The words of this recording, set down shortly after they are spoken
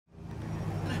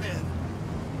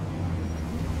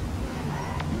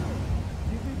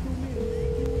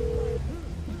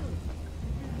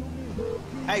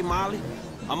Hey, Molly.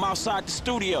 I'm outside the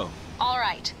studio. All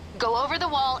right. Go over the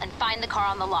wall and find the car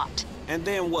on the lot. And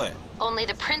then what? Only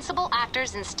the principal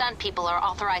actors and stunt people are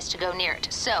authorized to go near it.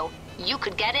 So, you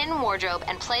could get in wardrobe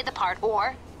and play the part,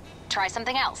 or try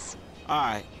something else. All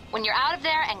right. When you're out of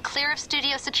there and clear of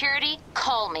studio security,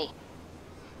 call me.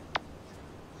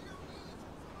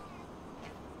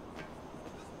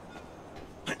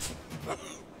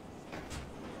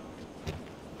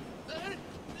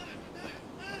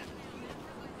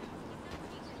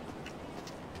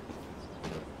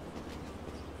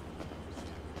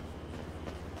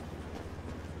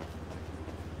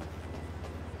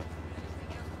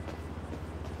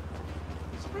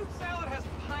 Fruit salad has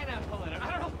pineapple in it.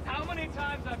 I don't know how many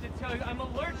times I have to tell you I'm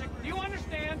allergic. Do you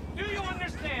understand? Do you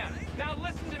understand? Now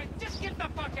listen to me. Just get the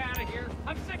fuck out of here.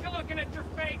 I'm sick of looking at your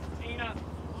face, Tina.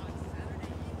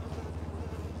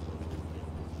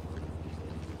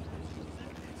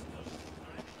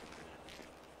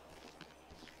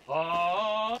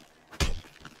 Oh.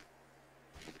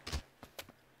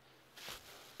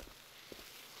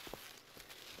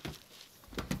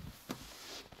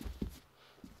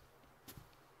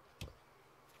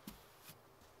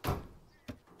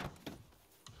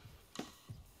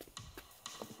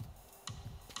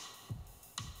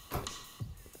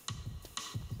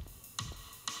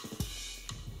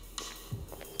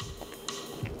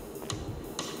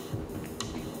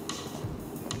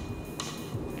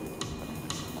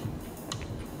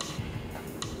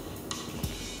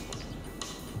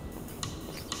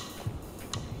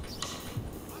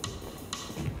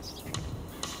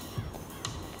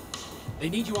 They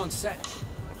need you on set.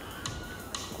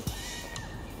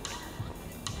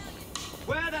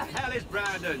 Where the hell is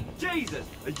Brandon? Jesus!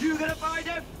 Are you gonna find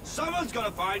him? Someone's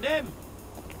gonna find him!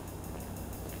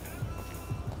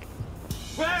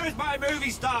 Where is my movie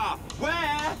star?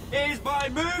 Where is my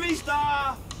movie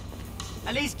star?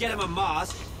 At least get him a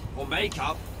mask, or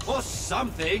makeup, or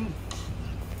something.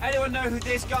 Anyone know who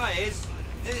this guy is?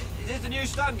 Is this the new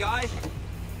stunt guy?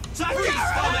 Taffy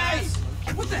Thomas!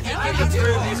 What the hell I are can you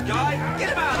through doing? this guy! Get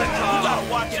him out of the car! You gotta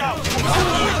watch out.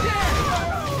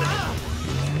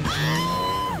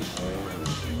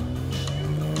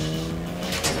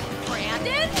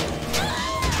 Brandon?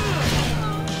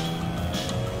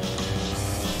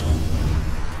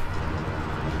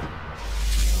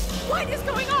 What is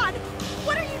going on?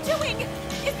 What are you doing?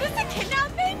 Is this a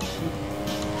kidnapping?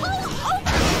 Pull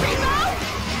over, Remo!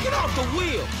 Get off the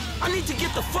wheel. I need to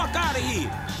get the fuck out of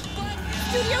here.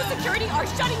 Studio security are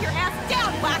shutting your ass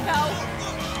down,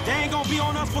 wacko! They ain't gonna be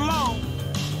on us for long.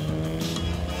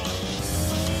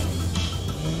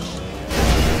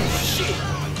 Shit,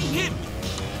 you hit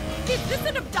me. Is this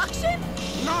an abduction?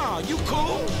 Nah, you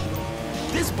cool?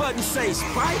 This button says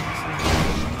spikes.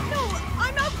 No,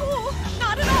 I'm not cool.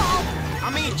 Not at all.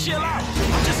 I mean, chill out.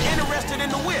 I'm just interested in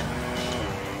the whip.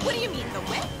 What do you mean, the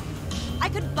whip? I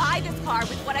could buy this car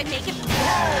with what I make in...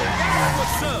 That's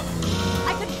what's up.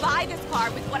 I could buy this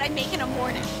car with what I make in a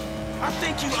morning. I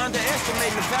think you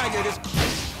underestimate the value of this...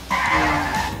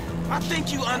 I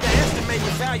think you underestimate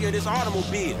the value of this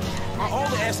automobile. Or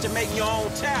overestimating your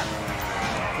own talent.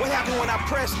 What happened when I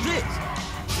pressed this?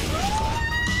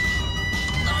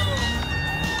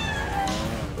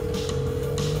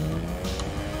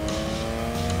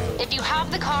 If you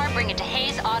have the car, bring it to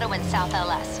Hayes Auto in South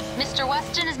LS. Mr.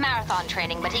 Weston is marathon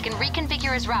training, but he can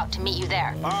reconfigure his route to meet you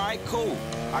there. All right, cool.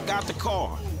 I got the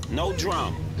car. No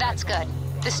drama. That's good.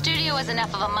 The studio is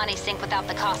enough of a money sink without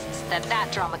the costs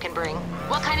that drama can bring.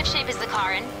 What kind of shape is the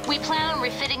car in? We plan on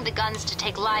refitting the guns to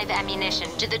take live ammunition.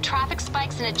 Do the traffic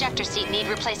spikes and ejector seat need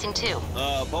replacing too?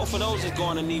 Both of those is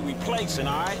going to need replacing,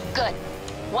 all right? Good.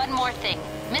 One more thing.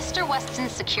 Mr.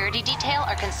 Weston's security detail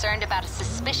are concerned about a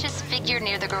suspicious figure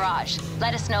near the garage.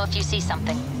 Let us know if you see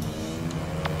something.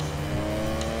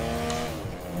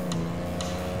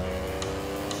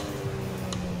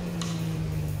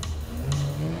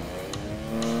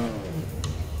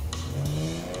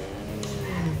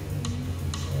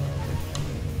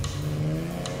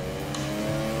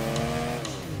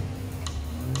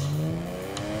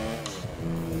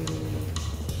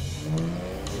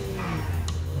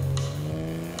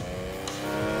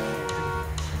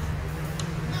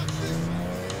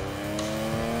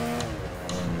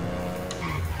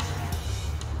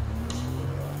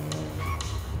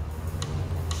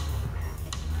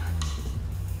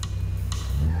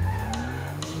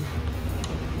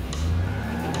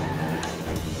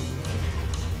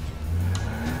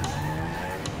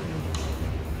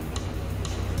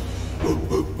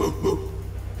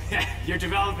 You're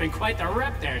developing quite the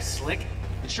rep there, Slick.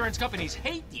 insurance companies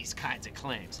hate these kinds of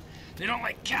claims. They don't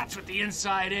like cats with the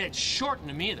inside edge, shorten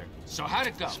them either. So how'd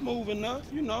it go? Smooth enough,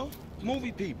 you know.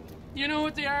 Movie people. You know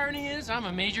what the irony is? I'm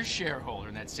a major shareholder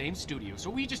in that same studio, so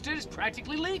we just did is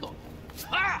practically legal.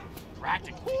 Ha!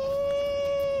 Practically.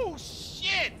 Ooh,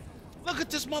 shit! Look at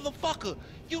this motherfucker.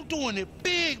 You doing it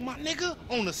big, my nigga,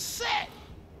 on the set.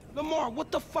 Lamar,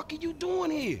 what the fuck are you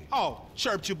doing here? Oh,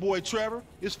 chirped your boy Trevor.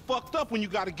 It's fucked up when you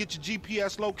gotta get your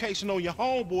GPS location on your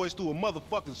homeboys through a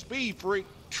motherfucking speed freak.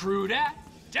 True that.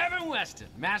 Devin Weston,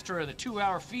 master of the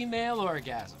 2-hour female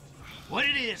orgasm. What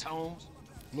it is, Holmes?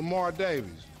 Lamar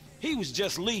Davies. He was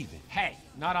just leaving. Hey,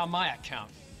 not on my account.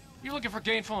 You looking for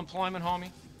gainful employment,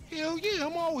 homie? Hell yeah,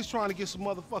 I'm always trying to get some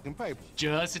motherfucking paper.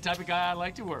 Just the type of guy I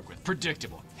like to work with.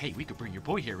 Predictable. Hey, we could bring your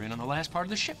boy here in on the last part of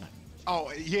the shipment.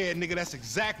 Oh, yeah, nigga, that's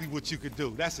exactly what you could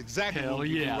do. That's exactly Hell what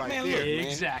you yeah. do right Man, there. look, man.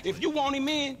 Exactly. If you want him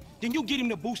in, then you get him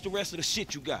to boost the rest of the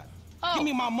shit you got. Give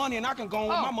me my money and I can go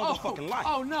on with my motherfucking life.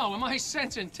 Oh, no, am I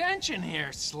sensing tension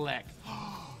here, Slick?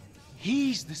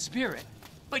 He's the spirit,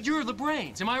 but you're the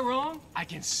brains. Am I wrong? I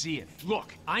can see it.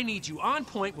 Look, I need you on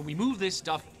point when we move this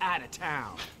stuff out of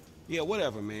town. Yeah,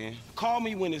 whatever, man. Call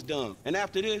me when it's done. And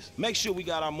after this, make sure we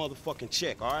got our motherfucking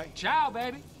check, all right? Ciao,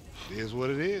 baby. It is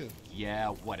what it is. Yeah,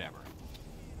 whatever.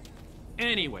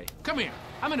 Anyway, come here.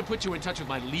 I'm gonna put you in touch with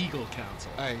my legal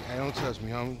counsel. Hey, don't touch me,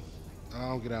 homie. I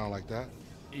don't get down like that.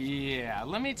 Yeah,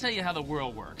 let me tell you how the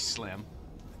world works, Slim.